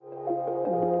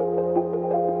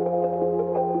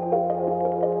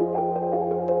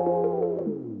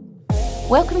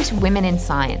Welcome to Women in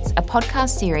Science, a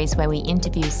podcast series where we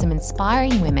interview some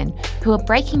inspiring women who are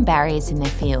breaking barriers in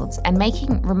their fields and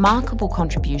making remarkable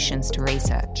contributions to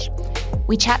research.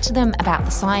 We chat to them about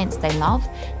the science they love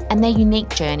and their unique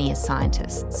journey as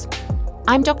scientists.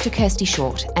 I'm Dr. Kirsty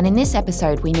Short, and in this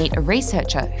episode we meet a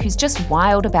researcher who's just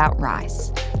wild about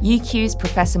rice, UQ's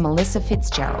Professor Melissa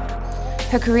Fitzgerald.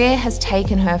 Her career has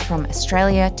taken her from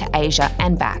Australia to Asia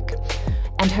and back,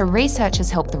 and her research has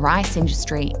helped the rice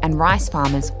industry and rice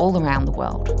farmers all around the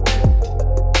world.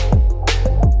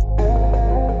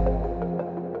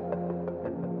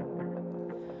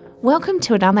 Welcome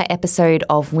to another episode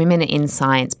of Women in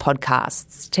Science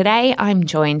podcasts. Today I'm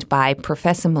joined by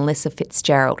Professor Melissa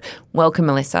Fitzgerald. Welcome,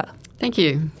 Melissa. Thank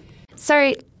you.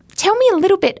 So tell me a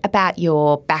little bit about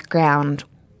your background,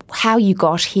 how you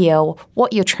got here,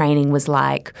 what your training was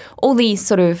like, all these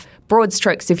sort of broad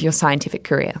strokes of your scientific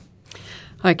career.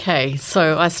 Okay,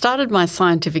 so I started my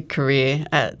scientific career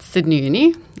at Sydney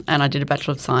Uni and I did a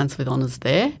Bachelor of Science with honours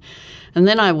there. And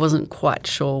then I wasn't quite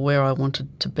sure where I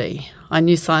wanted to be. I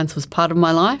knew science was part of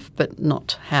my life, but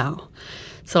not how.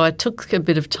 So I took a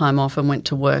bit of time off and went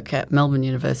to work at Melbourne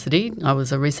University. I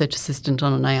was a research assistant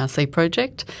on an ARC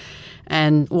project.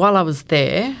 And while I was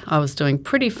there, I was doing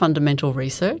pretty fundamental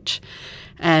research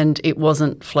and it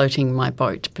wasn't floating my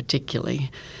boat particularly.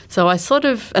 So I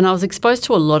was exposed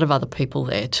to a lot of other people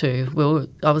there too.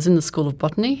 I was in the School of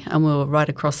Botany and we were right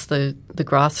across the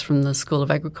grass from the School of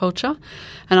Agriculture.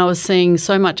 And I was seeing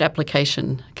so much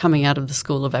application coming out of the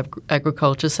School of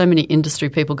Agriculture, so many industry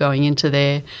people going into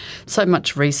there, so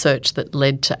much research that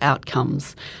led to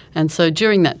outcomes. And so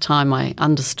during that time I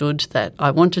understood that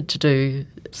I wanted to do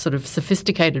sort of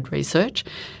sophisticated research,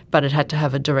 but it had to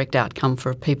have a direct outcome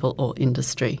for people or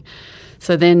industry.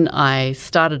 So then I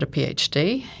started a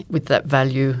PhD with that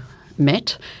value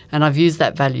met, and I've used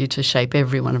that value to shape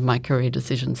every one of my career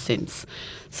decisions since.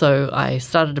 So I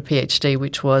started a PhD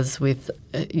which was with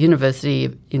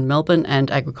University in Melbourne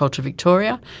and Agriculture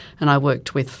Victoria, and I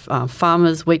worked with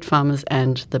farmers, wheat farmers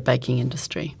and the baking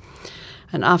industry.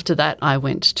 And after that, I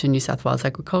went to New South Wales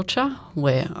Agriculture,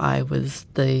 where I was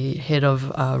the head of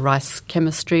a rice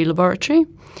chemistry laboratory.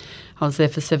 I was there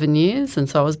for 7 years, and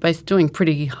so I was doing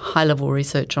pretty high-level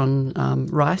research on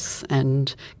rice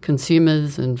and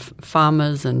consumers and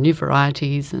farmers and new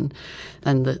varieties and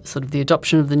the sort of the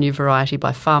adoption of the new variety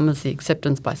by farmers, the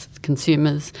acceptance by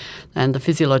consumers, and the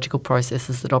physiological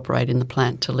processes that operate in the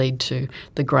plant to lead to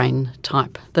the grain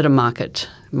type that a market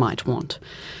might want.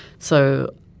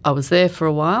 So I was there for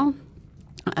a while.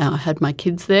 I had my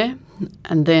kids there,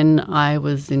 and then I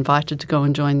was invited to go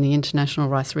and join the International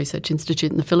Rice Research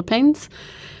Institute in the Philippines,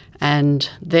 and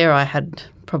there I had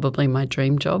probably my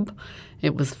dream job.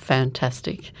 It was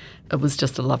fantastic. It was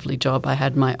just a lovely job. I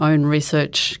had my own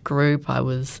research group. I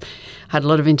had a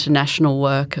lot of international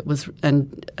work.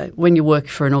 When you work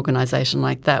for an organisation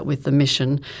like that with the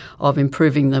mission of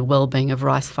improving the well-being of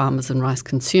rice farmers and rice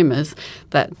consumers,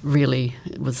 that really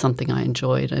was something I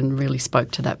enjoyed and really spoke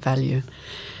to that value.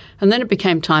 And then it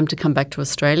became time to come back to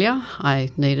Australia. I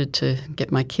needed to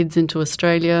get my kids into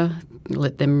Australia,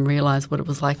 let them realise what it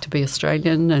was like to be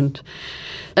Australian,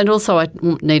 and also I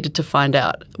needed to find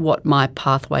out what my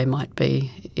pathway might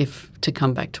be to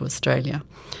come back to Australia.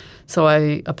 So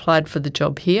I applied for the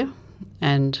job here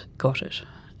and got it,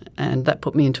 and that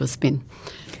put me into a spin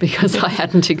because I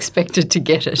hadn't expected to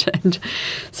get it. And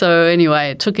so anyway,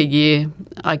 it took a year.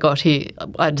 I got here.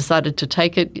 I decided to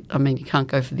take it. I mean, you can't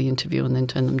go for the interview and then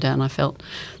turn them down, I felt.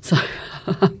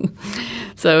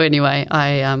 So anyway,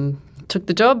 I took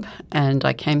the job and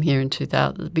I came here in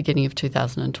the beginning of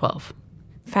 2012.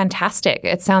 Fantastic.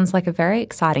 It sounds like a very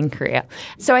exciting career.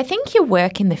 So I think your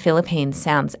work in the Philippines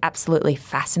sounds absolutely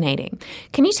fascinating.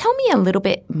 Can you tell me a little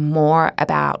bit more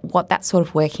about what that sort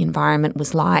of working environment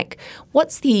was like?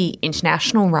 What's the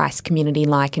international rice community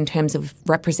like in terms of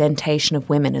representation of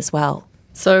women as well?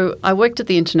 So I worked at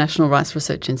the International Rice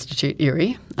Research Institute,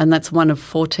 IRRI, and that's one of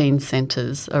 14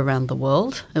 centres around the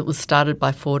world. It was started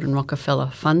by Ford and Rockefeller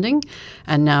funding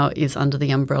and now is under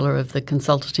the umbrella of the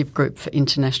Consultative Group for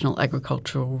International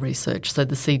Agricultural Research, so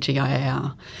the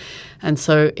CGIAR. And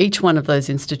so each one of those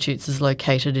institutes is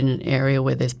located in an area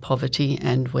where there's poverty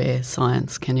and where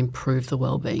science can improve the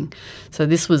well-being. So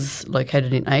this was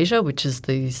located in Asia, which is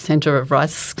the centre of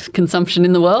rice consumption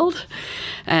in the world.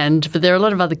 But there are a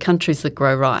lot of other countries that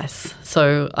grow rice.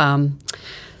 So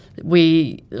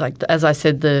as I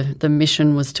said, the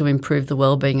mission was to improve the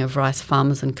well-being of rice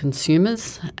farmers and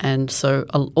consumers, and so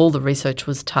all the research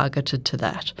was targeted to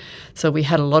that. So we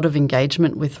had a lot of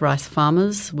engagement with rice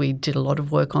farmers. We did a lot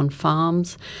of work on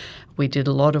farms. We did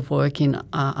a lot of work in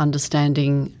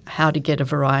understanding how to get a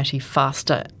variety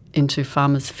faster into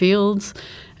farmers' fields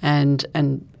and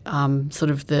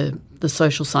sort of the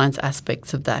social science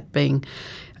aspects of that being,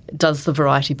 does the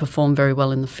variety perform very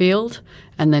well in the field?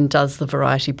 And then does the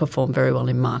variety perform very well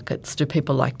in markets? Do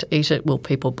people like to eat it? Will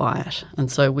people buy it?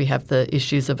 And so we have the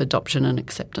issues of adoption and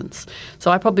acceptance.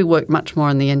 So I probably work much more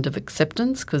on the end of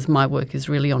acceptance because my work is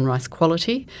really on rice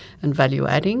quality and value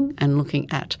adding and looking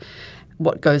at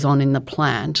what goes on in the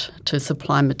plant to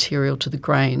supply material to the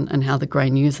grain and how the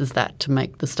grain uses that to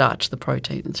make the starch, the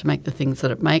protein, to make the things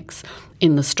that it makes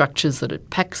in the structures that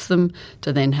it packs them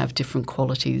to then have different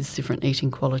qualities, different eating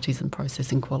qualities and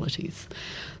processing qualities.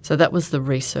 So that was the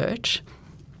research.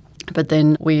 But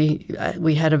then we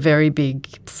had a very big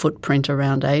footprint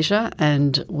around Asia,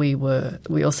 and we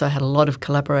also had a lot of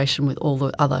collaboration with all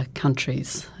the other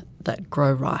countries that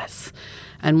grow rice.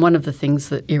 And one of the things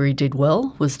that IRRI did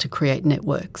well was to create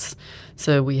networks.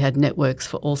 So we had networks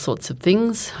for all sorts of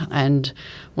things. And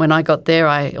when I got there,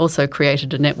 I also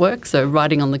created a network. So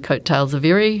riding on the coattails of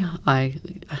IRRI, I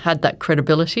had that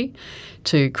credibility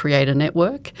to create a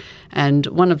network. And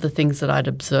one of the things that I'd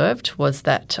observed was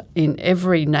that in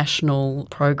every national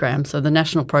program, so the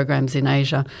national programs in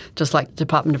Asia, just like the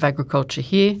Department of Agriculture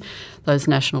here, those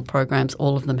national programs,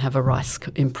 all of them have a rice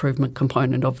improvement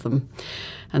component of them.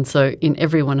 And so in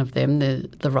every one of them,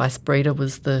 the rice breeder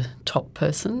was the top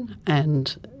person,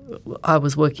 and I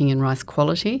was working in rice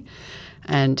quality.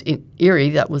 And in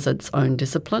IRRI, that was its own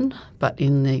discipline, but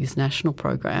in these national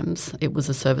programs, it was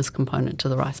a service component to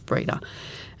the rice breeder.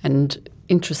 And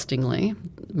interestingly,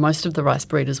 most of the rice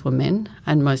breeders were men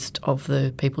and most of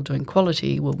the people doing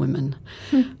quality were women.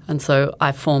 And so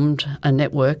I formed a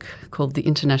network called the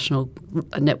International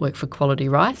Network for Quality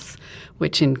Rice,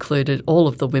 which included all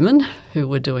of the women who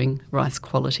were doing rice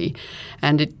quality.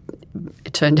 And it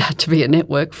turned out to be a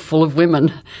network full of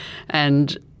women.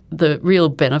 And the real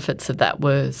benefits of that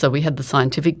were, so we had the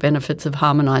scientific benefits of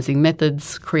harmonising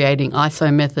methods, creating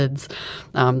ISO methods,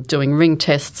 doing ring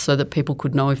tests so that people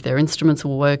could know if their instruments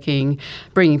were working,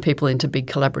 bringing people into big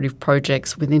collaborative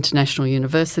projects with international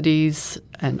universities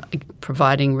and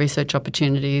providing research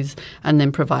opportunities, and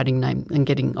then providing name and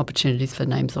getting opportunities for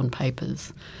names on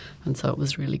papers. And so it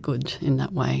was really good in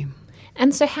that way.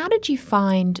 And so how did you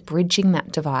find bridging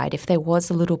that divide? If there was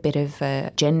a little bit of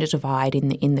a gender divide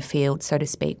in the field, so to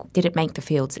speak, did it make the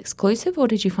fields exclusive or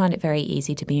did you find it very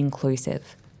easy to be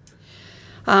inclusive?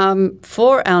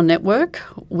 For our network,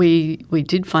 we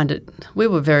did find it, we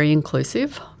were very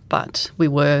inclusive, but we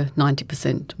were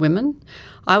 90% women.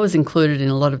 I was included in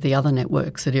a lot of the other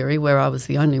networks at IRRI where I was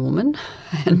the only woman,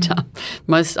 and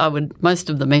most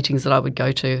of the meetings that I would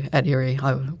go to at IRRI,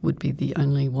 I would be the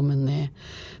only woman there.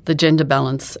 The gender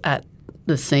balance at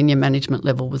the senior management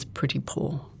level was pretty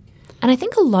poor. And I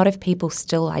think a lot of people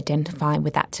still identify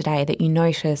with that today, that you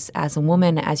notice as a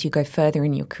woman, as you go further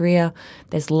in your career,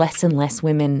 there's less and less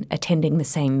women attending the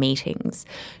same meetings.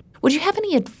 Would you have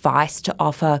any advice to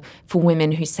offer for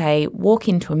women who, say, walk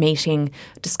into a meeting,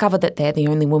 discover that they're the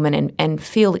only woman and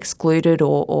feel excluded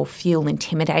or feel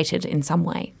intimidated in some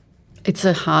way? It's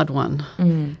a hard one.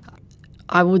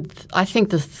 I think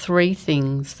the three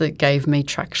things that gave me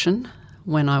traction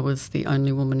when I was the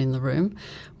only woman in the room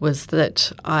was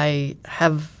that I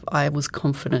was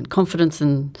confident. Confidence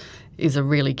is a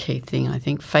really key thing, I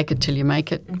think. Fake it till you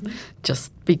make it.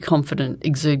 Just be confident,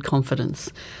 exude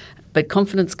confidence. But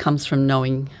confidence comes from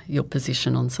knowing your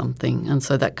position on something, and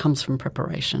so that comes from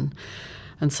preparation.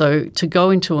 And so to go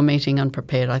into a meeting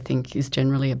unprepared, I think, is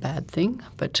generally a bad thing.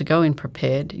 But to go in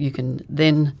prepared, you can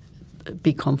then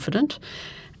be confident.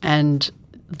 And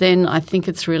then I think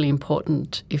it's really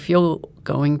important, if you're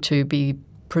going to be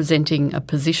presenting a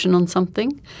position on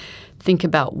something, think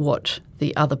about what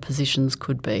the other positions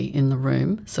could be in the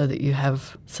room so that you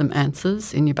have some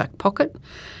answers in your back pocket.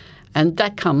 And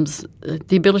that comes,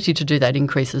 the ability to do that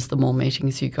increases the more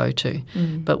meetings you go to.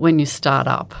 But when you start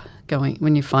up,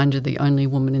 when you find you're the only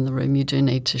woman in the room, you do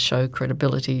need to show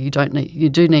credibility. You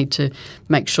do need to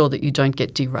make sure that you don't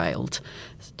get derailed.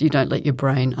 You don't let your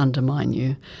brain undermine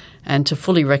you. And to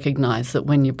fully recognise that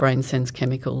when your brain sends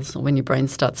chemicals or when your brain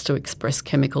starts to express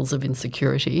chemicals of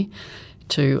insecurity,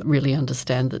 to really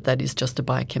understand that that is just a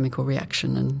biochemical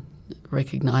reaction and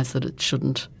recognise that it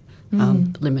shouldn't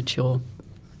limit your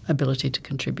ability to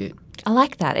contribute. I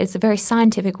like that. It's a very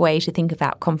scientific way to think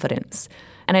about confidence.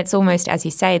 And it's almost, as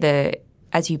you say,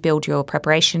 as you build your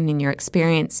preparation and your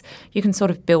experience, you can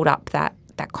sort of build up that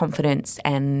confidence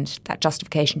and that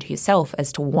justification to yourself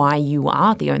as to why you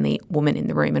are the only woman in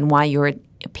the room and why your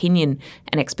opinion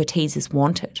and expertise is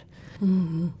wanted.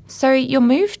 So your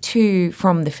move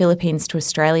from the Philippines to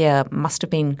Australia must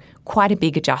have been quite a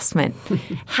big adjustment.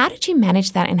 How did you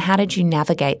manage that, and how did you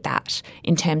navigate that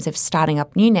in terms of starting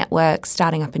up new networks,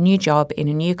 starting up a new job in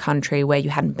a new country where you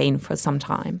hadn't been for some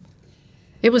time?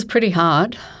 It was pretty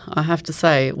hard, I have to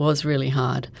say. It was really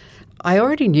hard. I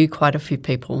already knew quite a few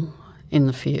people in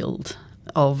the field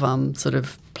of sort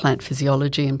of plant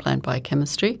physiology and plant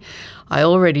biochemistry. I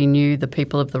already knew the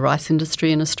people of the rice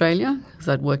industry in Australia because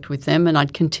I'd worked with them, and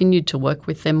I'd continued to work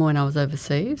with them when I was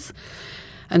overseas.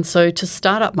 And so to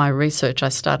start up my research, I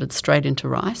started straight into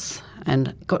rice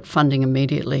and got funding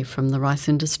immediately from the rice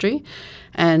industry.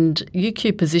 And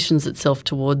UQ positions itself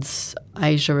towards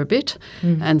Asia a bit.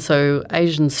 And so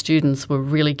Asian students were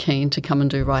really keen to come and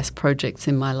do rice projects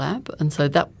in my lab. And so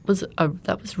that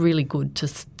was really good to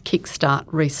kickstart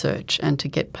research and to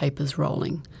get papers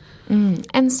rolling.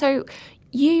 And so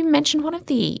you mentioned one of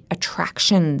the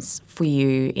attractions for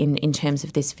you in terms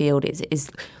of this field is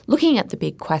looking at the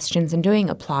big questions and doing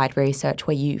applied research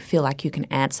where you feel like you can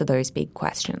answer those big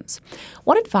questions.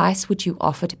 What advice would you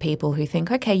offer to people who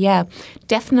think, okay, yeah,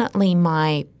 definitely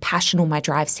my passion or my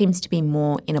drive seems to be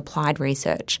more in applied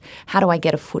research. How do I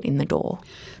get a foot in the door?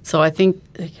 So I think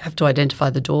you have to identify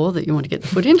the door that you want to get the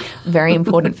foot in. Very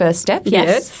important first step,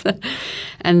 yes.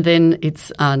 And then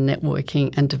it's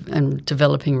networking and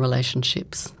developing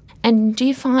relationships. And do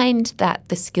you find that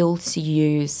the skills you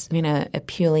use in a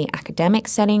purely academic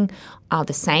setting are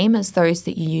the same as those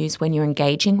that you use when you're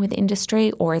engaging with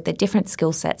industry, or are there different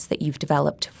skill sets that you've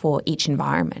developed for each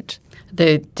environment?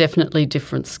 They're definitely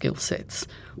different skill sets.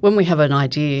 When we have an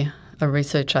idea, a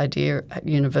research idea at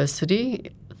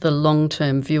university, the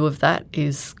long-term view of that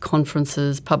is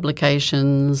conferences,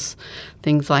 publications,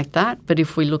 things like that. But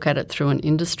if we look at it through an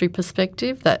industry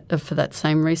perspective, for that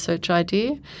same research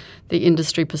idea, the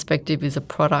industry perspective is a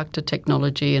product, a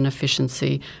technology, and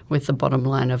efficiency with the bottom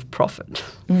line of profit.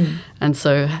 And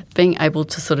so being able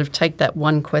to sort of take that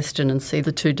one question and see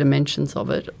the two dimensions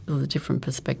of it, or the different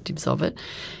perspectives of it,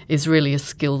 is really a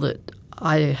skill that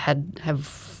I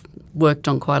have worked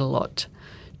on quite a lot,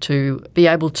 to be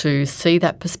able to see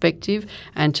that perspective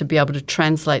and to be able to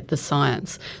translate the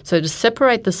science. So to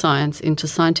separate the science into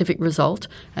scientific result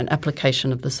and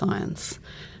application of the science.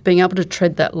 Being able to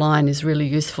tread that line is really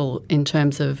useful in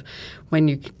terms of when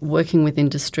you're working with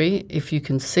industry. If you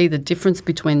can see the difference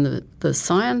between the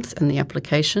science and the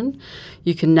application,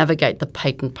 you can navigate the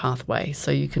patent pathway. So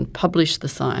you can publish the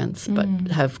science but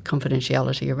have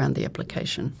confidentiality around the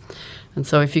application. And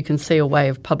so if you can see a way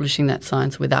of publishing that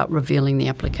science without revealing the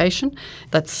application,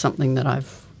 that's something that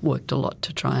I've worked a lot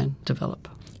to try and develop.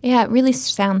 Yeah, it really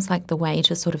sounds like the way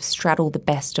to sort of straddle the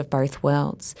best of both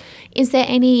worlds. Is there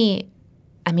any,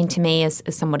 I mean, to me as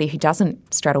somebody who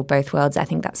doesn't straddle both worlds, I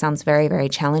think that sounds very, very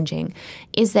challenging.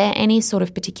 Is there any sort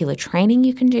of particular training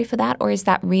you can do for that, or is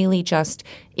that really just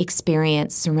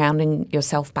experience surrounding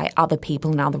yourself by other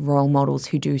people and other role models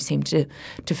who do seem to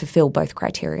fulfill both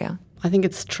criteria? I think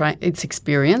it's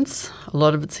experience. A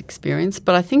lot of it's experience.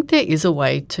 But I think there is a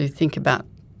way to think about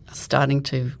starting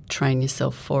to train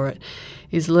yourself for it,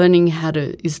 is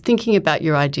thinking about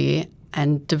your idea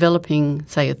and developing,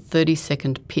 say, a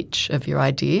 30-second pitch of your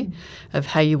idea of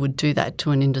how you would do that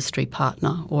to an industry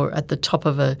partner, or at the top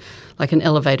of an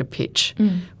elevator pitch.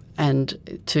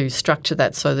 And to structure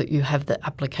that so that you have the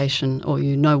application, or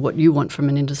you know what you want from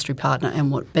an industry partner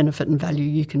and what benefit and value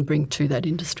you can bring to that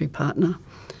industry partner.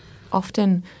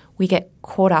 Often we get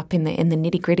caught up in the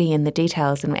nitty-gritty and the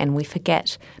details, and we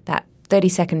forget that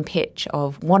 30-second pitch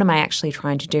of what am I actually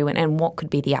trying to do and what could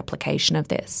be the application of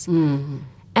this.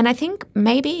 And I think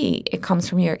maybe it comes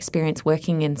from your experience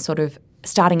working in sort of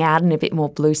starting out in a bit more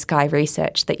blue sky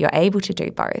research that you're able to do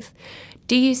both.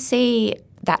 Do you see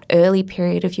that early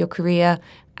period of your career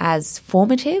as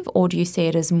formative, or do you see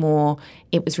it as more,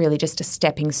 it was really just a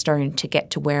stepping stone to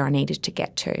get to where I needed to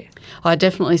get to? I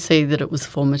definitely see that it was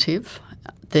formative.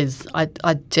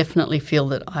 I definitely feel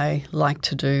that I like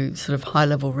to do sort of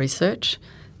high-level research,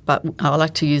 but I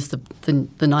like to use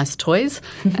the nice toys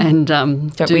and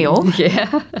don't we all?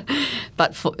 Yeah,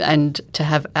 and to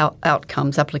have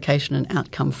outcomes, application and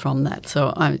outcome from that.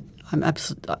 So I'm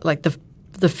absolutely like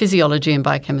the physiology and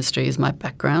biochemistry is my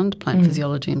background, plant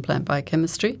physiology and plant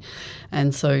biochemistry,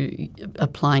 and so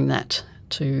applying that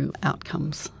to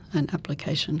outcomes and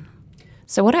application.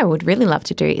 So what I would really love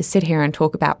to do is sit here and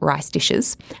talk about rice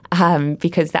dishes,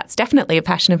 because that's definitely a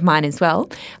passion of mine as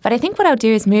well. But I think what I'll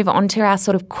do is move on to our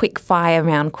sort of quick fire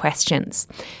round questions.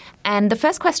 And the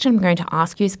first question I'm going to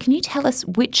ask you is, can you tell us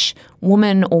which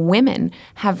woman or women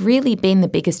have really been the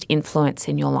biggest influence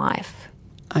in your life?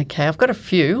 Okay, I've got a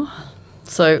few.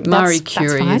 So Marie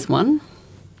Curie is one.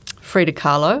 Frida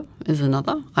Kahlo is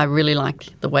another. I really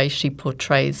like the way she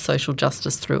portrays social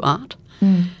justice through art.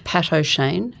 Pat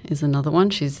O'Shane is another one.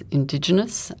 She's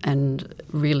Indigenous and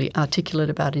really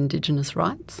articulate about Indigenous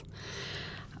rights.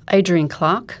 Adrienne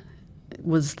Clark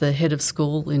was the head of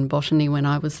school in botany when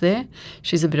I was there.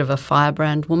 She's a bit of a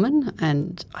firebrand woman,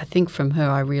 and I think from her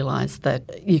I realised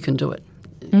that you can do it,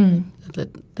 that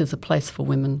there's a place for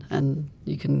women and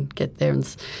you can get there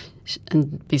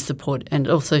and be supported. And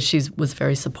also she was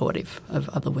very supportive of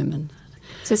other women.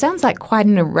 So it sounds like quite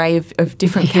an array of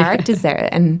different characters there,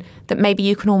 and that maybe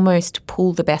you can almost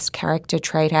pull the best character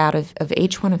trait out of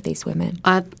each one of these women.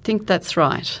 I think that's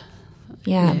right.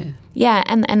 Yeah,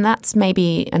 and that's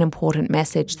maybe an important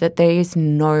message, that there is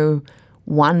no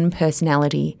one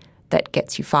personality that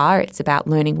gets you far. It's about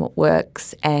learning what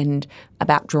works and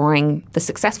about drawing the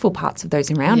successful parts of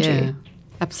those around you. Yeah,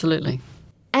 absolutely.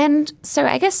 And so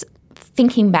I guess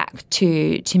thinking back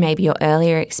to maybe your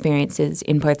earlier experiences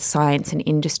in both science and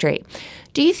industry,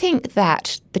 do you think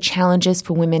that the challenges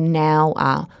for women now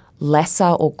are lesser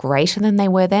or greater than they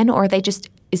were then, or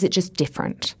is it just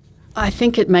different? I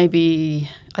think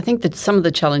that some of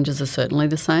the challenges are certainly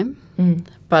the same,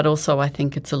 but also I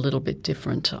think it's a little bit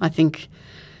different. I think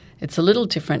it's a little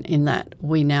different in that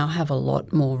we now have a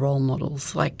lot more role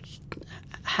models. Like,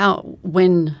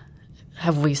 when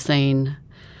have we seen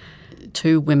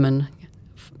two women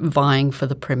vying for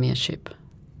the premiership?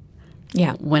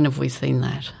 Yeah. When have we seen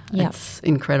that? Yeah. It's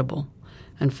incredible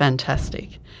and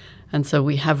fantastic. And so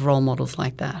we have role models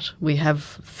like that. We have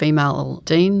female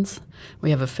deans.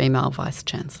 We have a female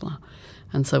vice-chancellor.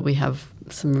 And so we have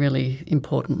some really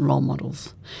important role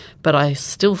models. But I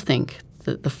still think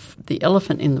that the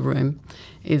elephant in the room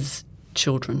is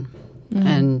children.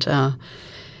 And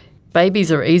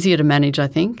babies are easier to manage, I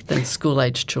think, than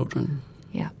school-aged children.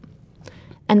 Yeah.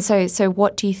 And so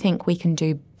what do you think we can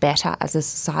do better as a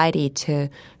society to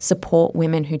support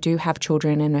women who do have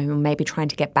children and who may be trying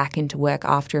to get back into work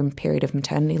after a period of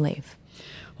maternity leave?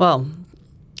 Well,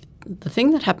 the thing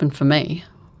that happened for me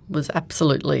was that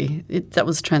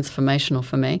was transformational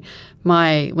for me.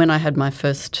 When I had my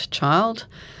first child,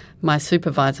 my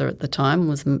supervisor at the time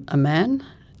was a man,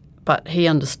 but he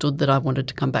understood that I wanted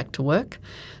to come back to work.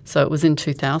 So it was in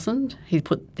 2000. He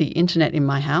put the internet in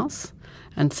my house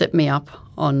and set me up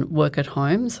on work at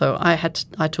home. So I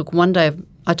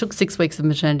took 6 weeks of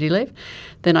maternity leave.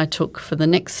 Then I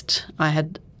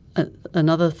had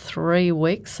another 3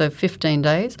 weeks, so 15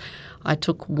 days. I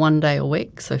took 1 day a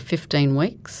week, so 15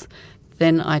 weeks.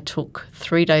 Then I took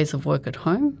 3 days of work at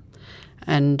home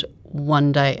and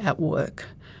 1 day at work.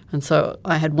 And so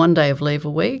I had 1 day of leave a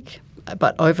week,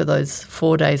 but over those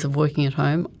 4 days of working at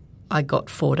home, I got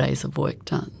 4 days of work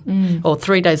done. Or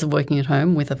 3 days of working at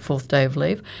home with a 4th day of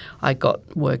leave, I got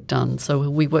work done. So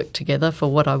we worked together for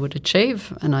what I would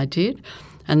achieve, and I did.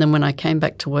 And then when I came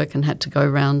back to work and had to go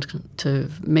round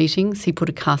to meetings, he put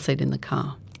a car seat in the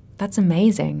car. That's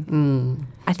amazing.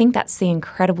 I think that's the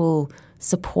incredible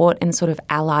support and sort of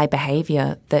ally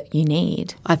behaviour that you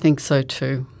need. I think so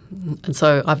too. And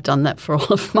so I've done that for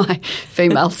all of my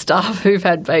female staff who've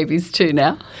had babies too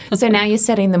now. So now you're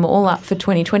setting them all up for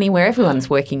 2020 where everyone's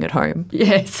working at home.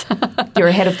 Yes. You're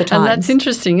ahead of the times. And that's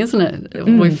interesting, isn't it?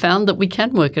 We've found that we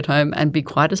can work at home and be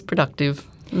quite as productive.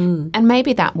 And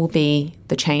maybe that will be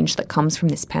the change that comes from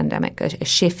this pandemic, a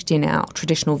shift in our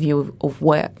traditional view of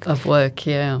work. Of work,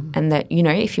 yeah. And that,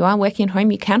 if you are working at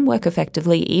home, you can work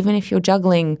effectively, even if you're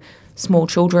juggling small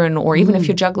children or even if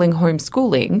you're juggling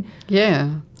homeschooling.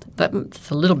 Yeah. That's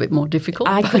a little bit more difficult.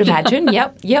 I could imagine.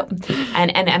 Yep.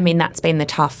 And I mean, that's been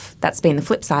the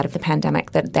flip side of the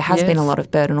pandemic, that there has been a lot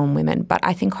of burden on women. But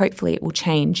I think hopefully it will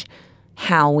change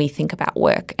how we think about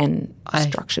work and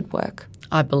structured work.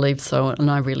 I believe so, and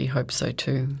I really hope so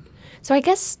too. So I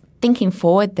guess thinking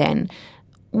forward then,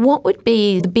 what would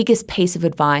be the biggest piece of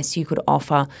advice you could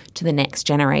offer to the next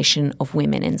generation of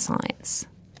women in science?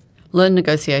 Learn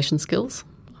negotiation skills.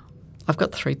 I've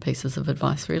got 3 pieces of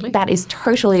advice, really. That is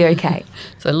totally okay.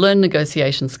 So learn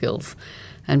negotiation skills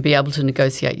and be able to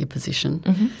negotiate your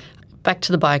position. Back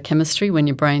to the biochemistry, when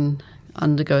your brain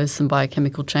undergoes some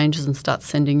biochemical changes and starts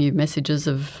sending you messages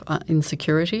of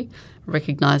insecurity,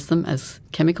 recognise them as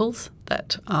chemicals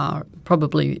that are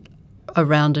probably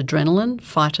around adrenaline,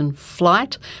 fight and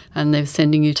flight, and they're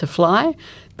sending you to fly,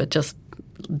 but just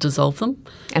dissolve them.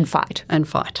 And fight.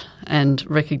 And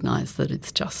recognise that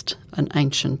it's just an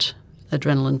ancient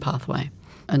adrenaline pathway,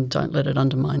 and don't let it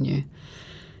undermine you.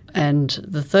 And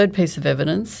the third piece of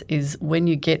evidence is when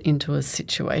you get into a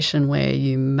situation where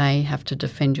you may have to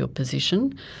defend your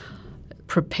position,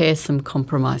 prepare some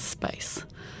compromise space.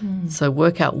 So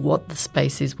work out what the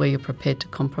space is where you're prepared to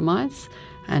compromise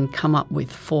and come up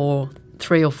with four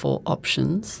 3 or 4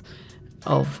 options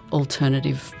of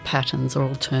alternative patterns or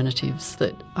alternatives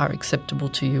that are acceptable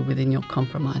to you within your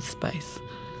compromise space.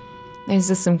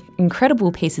 Those are some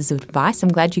incredible pieces of advice. I'm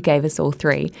glad you gave us all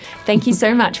 3. Thank you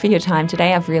so much for your time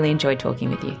today. I've really enjoyed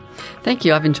talking with you. Thank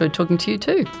you. I've enjoyed talking to you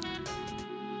too.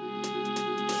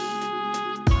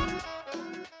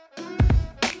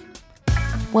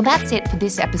 Well, that's it for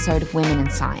this episode of Women in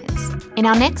Science. In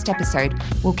our next episode,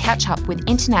 we'll catch up with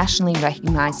internationally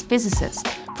recognised physicist,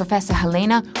 Professor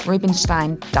Helena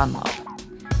Rubinstein-Dunlop.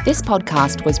 This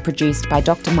podcast was produced by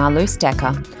Dr. Marlous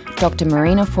Decker, Dr.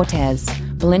 Marina Fortes,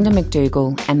 Belinda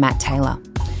McDougall and Matt Taylor.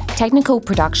 Technical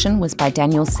production was by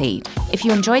Daniel Seed. If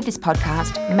you enjoyed this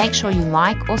podcast, make sure you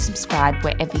like or subscribe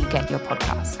wherever you get your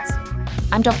podcasts.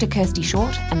 I'm Dr. Kirsty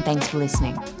Short, and thanks for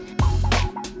listening.